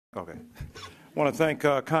Okay. I want to thank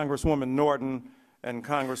Congresswoman Norton and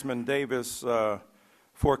Congressman Davis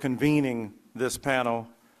for convening this panel.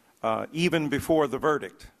 Even before the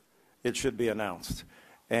verdict, it should be announced.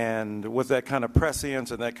 And with that kind of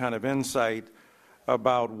prescience and that kind of insight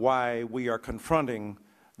about why we are confronting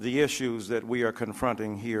the issues that we are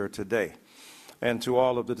confronting here today. And to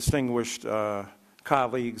all of the distinguished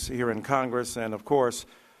colleagues here in Congress, and of course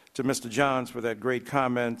to Mr. Johns for that great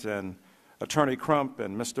comment, and Attorney Crump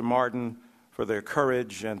and Mr. Martin for their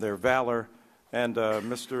courage and their valor, and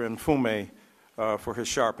Mr. Mfume for his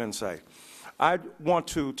sharp insight. I want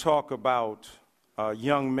to talk about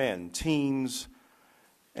young men, teens,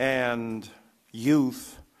 and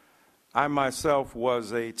youth. I myself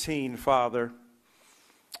was a teen father,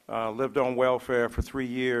 lived on welfare for 3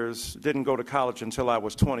 years, didn't go to college until I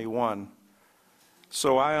was 21.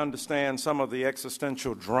 So I understand some of the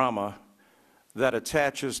existential drama that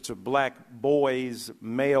attaches to black boys,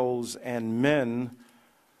 males, and men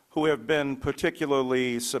who have been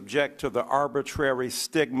particularly subject to the arbitrary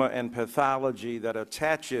stigma and pathology that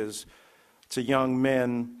attaches to young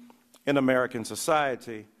men in American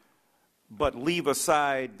society, but leave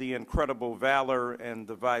aside the incredible valor and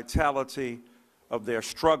the vitality of their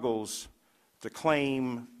struggles to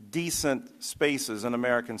claim decent spaces in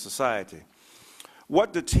American society.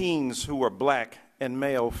 What do teens who are black and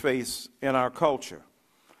male face in our culture?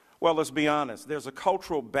 Well, let's be honest, there's a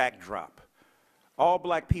cultural backdrop. All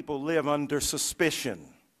black people live under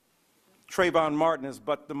suspicion. Trayvon Martin is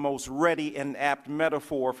but the most ready and apt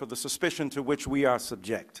metaphor for the suspicion to which we are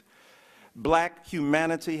subject. Black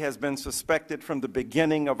humanity has been suspected from the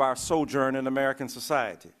beginning of our sojourn in American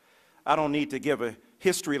society. I don't need to give a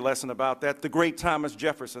history lesson about that. The great Thomas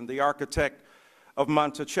Jefferson, the architect of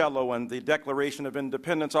Monticello and the Declaration of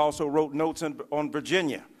Independence, also wrote notes on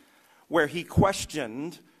Virginia, where he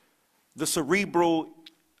questioned the cerebral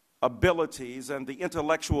abilities and the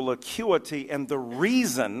intellectual acuity and the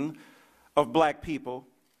reason of black people,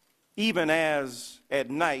 even as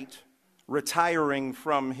at night, retiring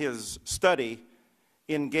from his study,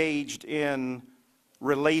 engaged in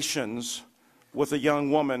relations with a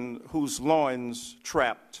young woman whose loins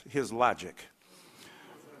trapped his logic.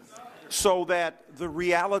 So that the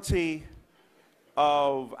reality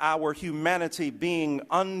of our humanity being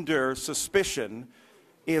under suspicion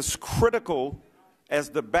is critical as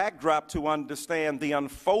the backdrop to understand the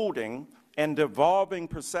unfolding and evolving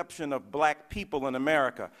perception of black people in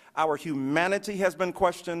America. Our humanity has been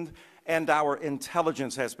questioned and our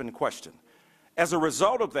intelligence has been questioned. As a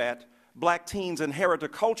result of that, black teens inherit a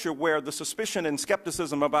culture where the suspicion and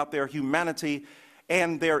skepticism about their humanity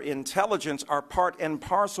and their intelligence are part and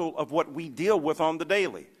parcel of what we deal with on the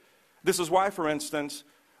daily. This is why, for instance,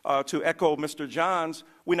 to echo Mr. Johns,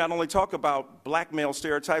 we not only talk about black male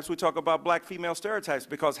stereotypes, we talk about black female stereotypes,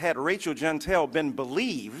 because had Rachel Jeantel been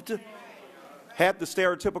believed, had the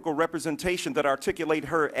stereotypical representation that articulates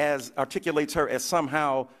her as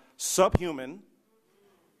somehow subhuman,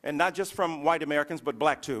 and not just from white Americans, but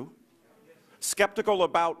black too, skeptical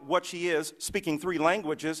about what she is, speaking 3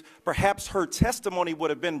 languages, perhaps her testimony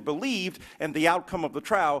would have been believed and the outcome of the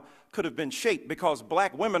trial could have been shaped, because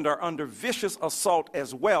black women are under vicious assault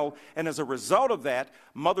as well, and as a result of that,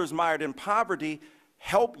 mothers mired in poverty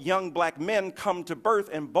help young black men come to birth,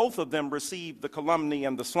 and both of them receive the calumny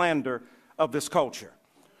and the slander of this culture.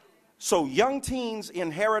 So young teens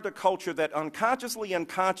inherit a culture that unconsciously and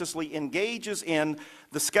consciously engages in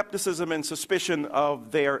the skepticism and suspicion of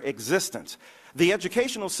their existence. The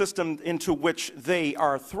educational system into which they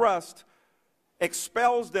are thrust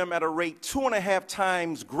expels them at a rate 2.5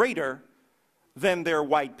 times greater than their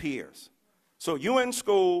white peers. So you're in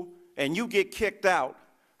school and you get kicked out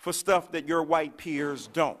for stuff that your white peers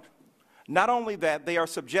don't. Not only that, they are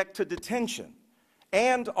subject to detention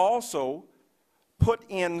and also put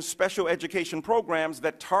in special education programs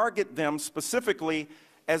that target them specifically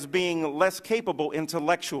as being less capable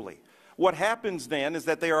intellectually. What happens then is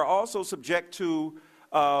that they are also subject to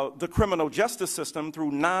the criminal justice system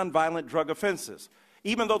through nonviolent drug offenses.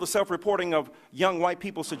 Even though the self-reporting of young white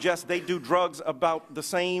people suggests they do drugs about the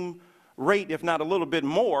same rate, if not a little bit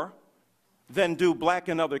more, than do black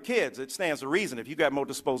and other kids, it stands to reason. If you got more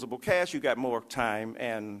disposable cash, you got more time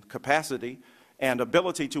and capacity and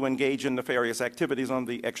ability to engage in nefarious activities on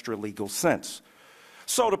the extra-legal sense.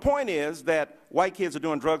 So the point is that white kids are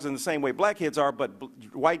doing drugs in the same way black kids are, but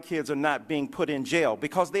white kids are not being put in jail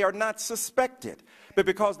because they are not suspected, but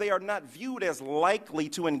because they are not viewed as likely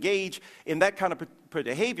to engage in that kind of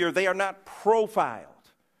behavior, they are not profiled.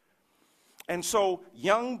 And so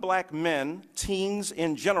young black men, teens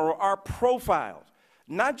in general, are profiled,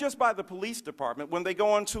 not just by the police department when they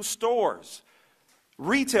go into stores,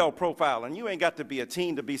 Retail profiling. You ain't got to be a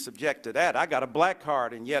teen to be subject to that. I got a black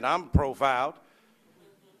card, and yet I'm profiled.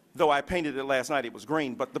 Though I painted it last night, it was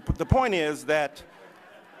green. But the point is that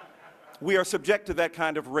we are subject to that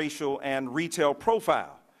kind of racial and retail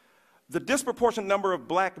profile. The disproportionate number of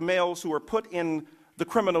black males who are put in the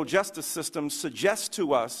criminal justice system suggests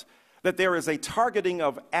to us that there is a targeting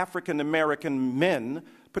of African American men,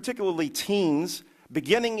 particularly teens,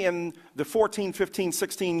 beginning in the 14, 15,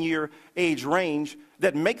 16-year age range,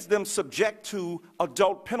 that makes them subject to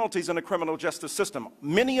adult penalties in the criminal justice system.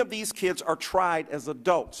 Many of these kids are tried as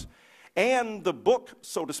adults, and the book,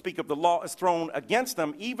 so to speak, of the law is thrown against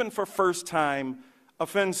them, even for first-time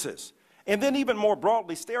offenses. And then even more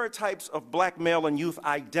broadly, stereotypes of black male and youth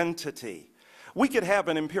identity. We could have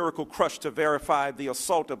an empirical crush to verify the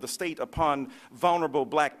assault of the state upon vulnerable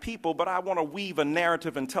black people, but I want to weave a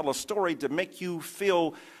narrative and tell a story to make you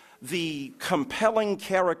feel the compelling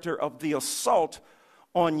character of the assault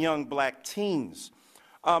on young black teens.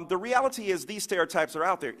 The reality is these stereotypes are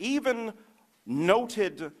out there. Even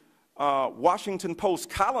noted Washington Post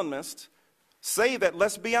columnists say that,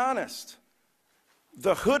 let's be honest,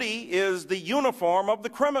 the hoodie is the uniform of the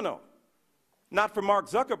criminal. Not for Mark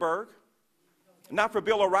Zuckerberg, not for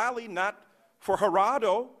Bill O'Reilly, not for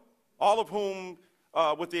Gerardo, all of whom,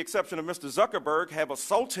 with the exception of Mr. Zuckerberg, have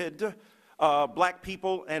assaulted black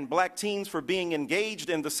people and black teens for being engaged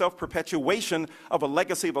in the self-perpetuation of a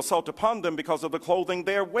legacy of assault upon them because of the clothing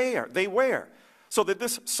they wear. So that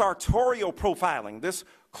this sartorial profiling, this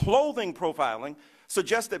clothing profiling,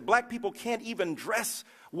 suggests that black people can't even dress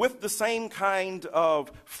with the same kind of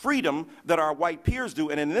freedom that our white peers do.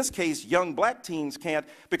 And in this case, young black teens can't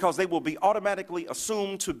because they will be automatically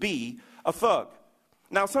assumed to be a thug.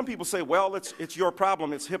 Now, some people say, well, it's your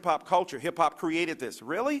problem. It's hip-hop culture. Hip-hop created this.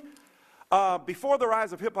 Really? Before the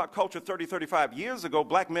rise of hip-hop culture 30, 35 years ago,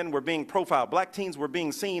 black men were being profiled. Black teens were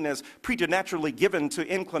being seen as preternaturally given to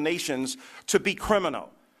inclinations to be criminal.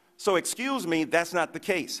 So excuse me, that's not the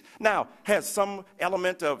case. Now, has some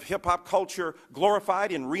element of hip-hop culture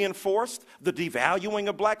glorified and reinforced the devaluing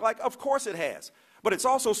of black life? Of course it has. But it's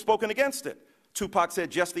also spoken against it. Tupac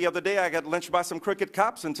said just the other day, I got lynched by some crooked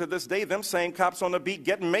cops, and to this day, them same cops on the beat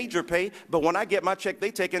getting major pay, but when I get my check,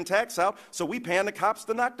 they taking tax out, so we paying the cops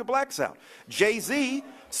to knock the blacks out. Jay-Z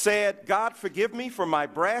said, God forgive me for my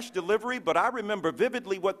brash delivery, but I remember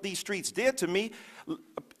vividly what these streets did to me.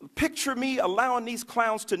 Picture me allowing these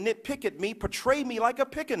clowns to nitpick at me, portray me like a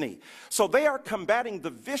pickaninny. So they are combating the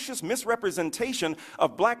vicious misrepresentation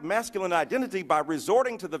of black masculine identity by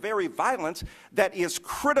resorting to the very violence that is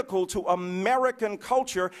critical to American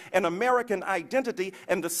culture and American identity,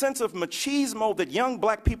 and the sense of machismo that young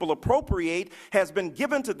black people appropriate has been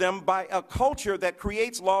given to them by a culture that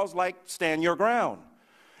creates laws like Stand Your Ground,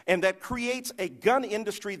 and that creates a gun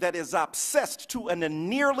industry that is obsessed to a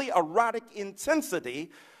nearly erotic intensity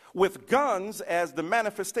with guns as the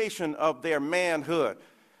manifestation of their manhood.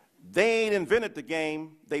 They ain't invented the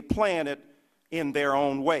game, they plan it in their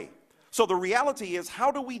own way. So the reality is,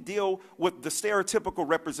 how do we deal with the stereotypical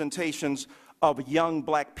representations of young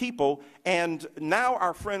black people? And now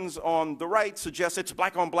our friends on the right suggest it's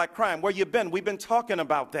black on black crime. Where you been? We've been talking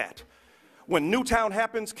about that. When Newtown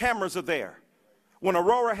happens, cameras are there. When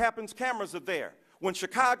Aurora happens, cameras are there. When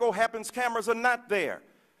Chicago happens, cameras are not there.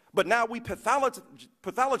 But now we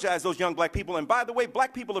pathologize those young black people. And by the way,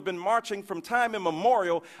 black people have been marching from time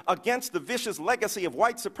immemorial against the vicious legacy of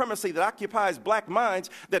white supremacy that occupies black minds,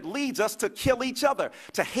 that leads us to kill each other,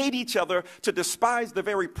 to hate each other, to despise the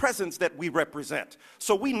very presence that we represent.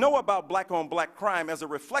 So we know about black on black crime as a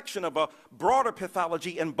reflection of a broader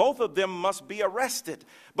pathology, and both of them must be arrested.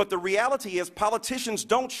 But the reality is politicians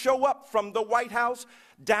don't show up from the White House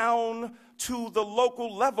down to the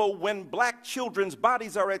local level when black children's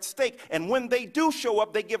bodies are at stake. And when they do show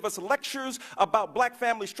up, they give us lectures about black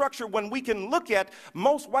family structure, when we can look at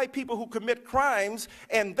most white people who commit crimes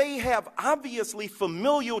and they have obviously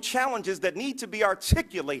familial challenges that need to be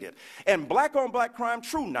articulated. And black on black crime,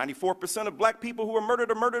 true, 94% of black people who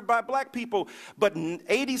are murdered by black people, but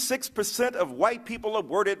 86% of white people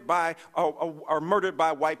are murdered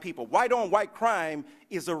by white people. White on white crime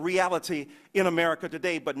is a reality in America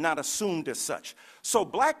today, but not assumed as such. So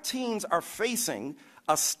black teens are facing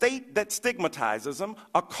a state that stigmatizes them,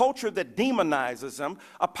 a culture that demonizes them,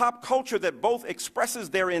 a pop culture that both expresses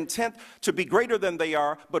their intent to be greater than they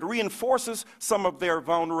are, but reinforces some of their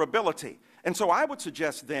vulnerability. And so I would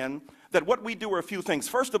suggest then that what we do are a few things.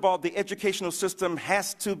 First of all, the educational system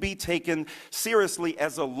has to be taken seriously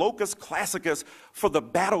as a locus classicus for the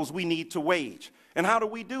battles we need to wage. And how do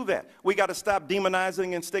we do that? We got to stop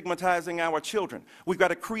demonizing and stigmatizing our children. We've got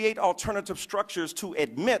to create alternative structures to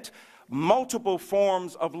admit multiple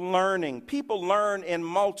forms of learning. People learn in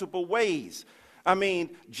multiple ways. I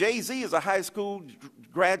mean, Jay-Z is a high school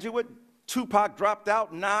graduate. Tupac dropped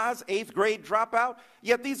out. Nas, 8th grade dropout.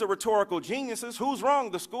 Yet these are rhetorical geniuses. Who's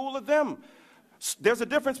wrong, the school or them? There's a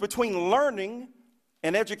difference between learning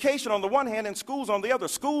and education on the one hand and schools on the other.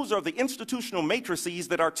 Schools are the institutional matrices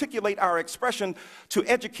that articulate our expression to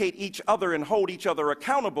educate each other and hold each other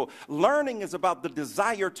accountable. Learning is about the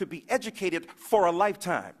desire to be educated for a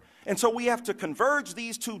lifetime. And so we have to converge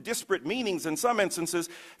these two disparate meanings in some instances,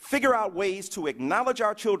 figure out ways to acknowledge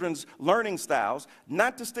our children's learning styles,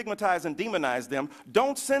 not to stigmatize and demonize them,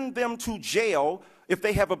 don't send them to jail if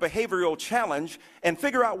they have a behavioral challenge, and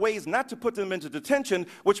figure out ways not to put them into detention,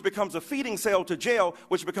 which becomes a feeding cell to jail,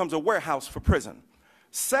 which becomes a warehouse for prison.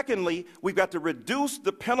 Secondly, we've got to reduce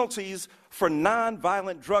the penalties for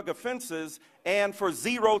nonviolent drug offenses and for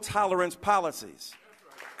zero tolerance policies.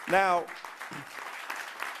 Now,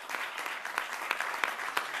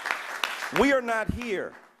 we are not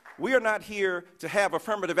here to have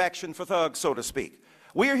affirmative action for thugs, so to speak.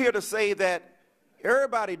 We're here to say that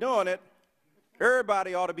everybody doing it,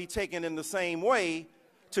 everybody ought to be taken in the same way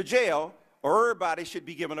to jail, or everybody should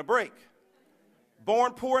be given a break.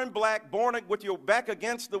 Born poor and black, born with your back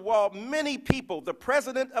against the wall, many people, the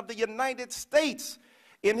President of the United States,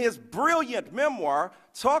 in his brilliant memoir,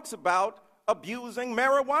 talks about abusing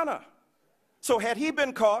marijuana. So had he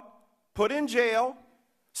been caught, put in jail,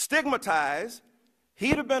 stigmatized,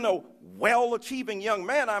 he'd have been a well-achieving young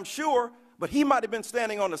man, I'm sure, but he might have been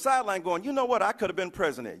standing on the sideline going, you know what, I could have been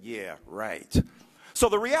president. Yeah, right. So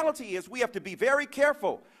the reality is we have to be very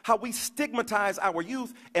careful how we stigmatize our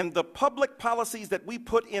youth, and the public policies that we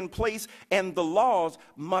put in place and the laws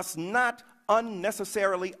must not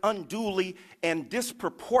unnecessarily, unduly, and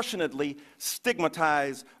disproportionately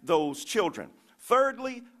stigmatize those children.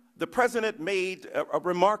 Thirdly, the president made a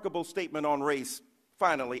remarkable statement on race,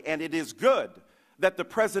 finally, and it is good that the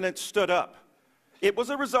president stood up. It was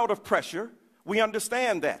a result of pressure. We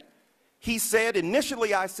understand that. He said,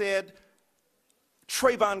 initially I said,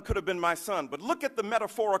 Trayvon could have been my son, but look at the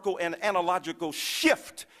metaphorical and analogical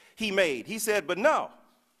shift he made. He said, but no,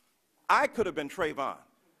 I could have been Trayvon.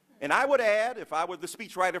 And I would add, if I were the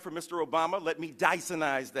speechwriter for Mr. Obama, let me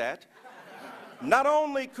Dysonize that. Not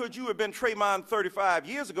only could you have been Trayvon 35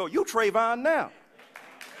 years ago, you Trayvon now,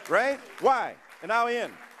 right? Why? And I'll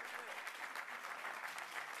end.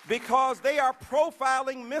 Because they are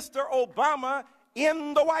profiling Mr. Obama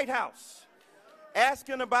in the White House,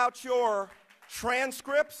 asking about your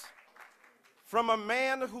transcripts from a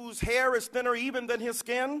man whose hair is thinner even than his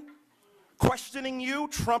skin, questioning you,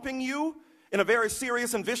 trumping you in a very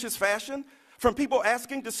serious and vicious fashion, from people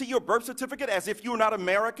asking to see your birth certificate as if you're not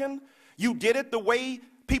American. You did it the way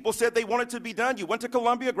people said they wanted to be done. You went to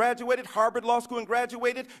Columbia, graduated, Harvard Law School and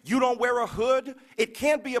graduated. You don't wear a hood. It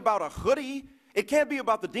can't be about a hoodie. It can't be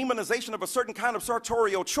about the demonization of a certain kind of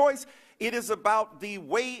sartorial choice. It is about the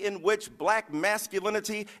way in which black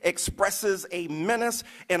masculinity expresses a menace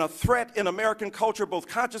and a threat in American culture, both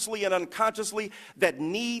consciously and unconsciously, that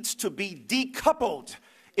needs to be decoupled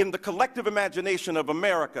in the collective imagination of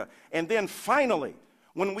America. And then finally,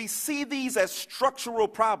 when we see these as structural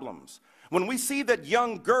problems, when we see that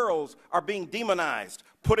young girls are being demonized,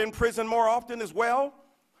 put in prison more often as well,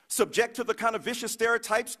 subject to the kind of vicious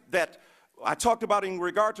stereotypes that I talked about in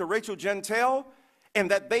regard to Rachel Jeantel, and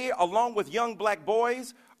that they, along with young black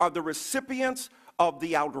boys, are the recipients of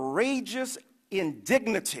the outrageous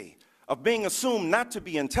indignity of being assumed not to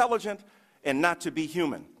be intelligent and not to be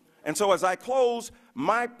human. And so as I close,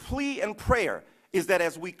 my plea and prayer is that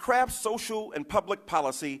as we craft social and public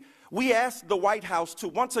policy, we ask the White House to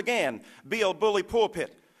once again be a bully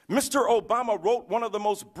pulpit. Mr. Obama wrote one of the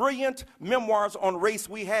most brilliant memoirs on race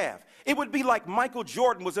we have. It would be like Michael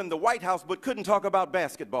Jordan was in the White House but couldn't talk about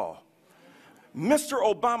basketball. Mr.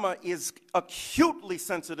 Obama is acutely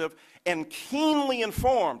sensitive and keenly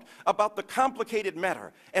informed about the complicated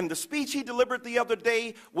matter. And the speech he delivered the other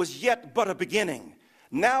day was yet but a beginning.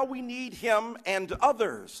 Now we need him and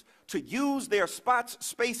others to use their spots,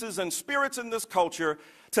 spaces, and spirits in this culture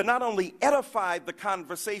to not only edify the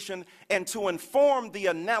conversation and to inform the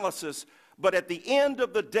analysis, but at the end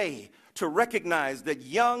of the day, to recognize that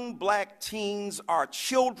young black teens are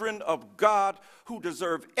children of God who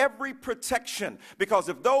deserve every protection. Because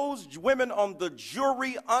if those women on the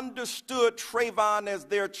jury understood Trayvon as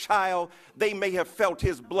their child, they may have felt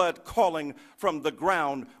his blood calling from the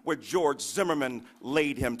ground where George Zimmerman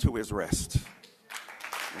laid him to his rest.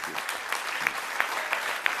 Thank you.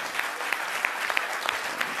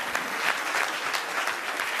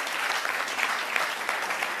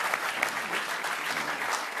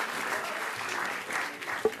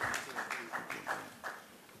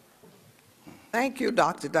 Thank you,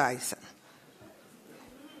 Dr. Dyson.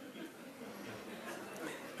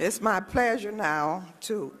 It's my pleasure now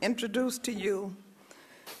to introduce to you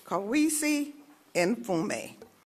Kawisi Mfume.